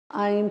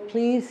I am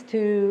pleased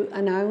to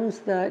announce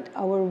that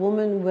our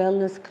Women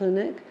Wellness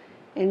Clinic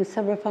in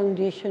Sabra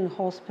Foundation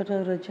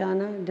Hospital,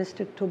 Rajana,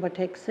 District Toba,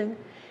 Singh,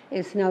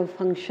 is now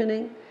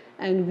functioning,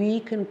 and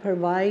we can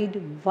provide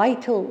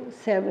vital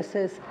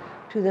services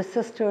to the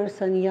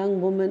sisters and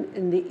young women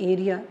in the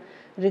area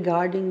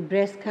regarding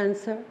breast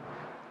cancer,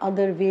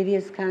 other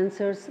various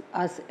cancers,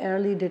 as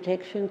early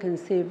detection can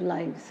save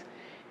lives,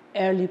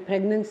 early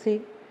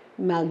pregnancy,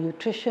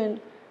 malnutrition,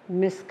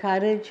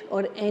 miscarriage,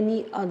 or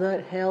any other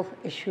health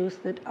issues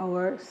that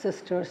our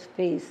sisters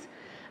face.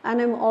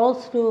 And I'm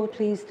also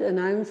pleased to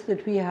announce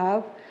that we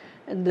have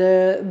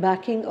the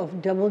backing of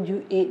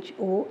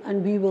WHO,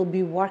 and we will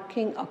be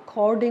working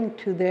according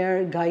to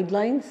their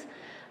guidelines.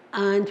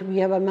 And we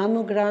have a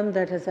mammogram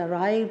that has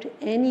arrived.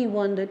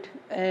 Anyone that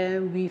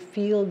we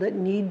feel that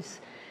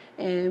needs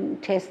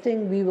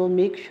testing, we will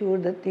make sure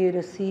that they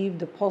receive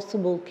the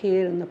possible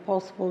care and the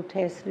possible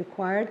tests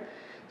required.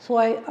 So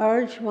I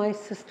urge my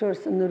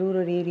sisters in the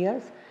rural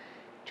areas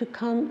to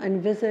come and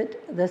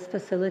visit this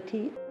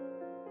facility.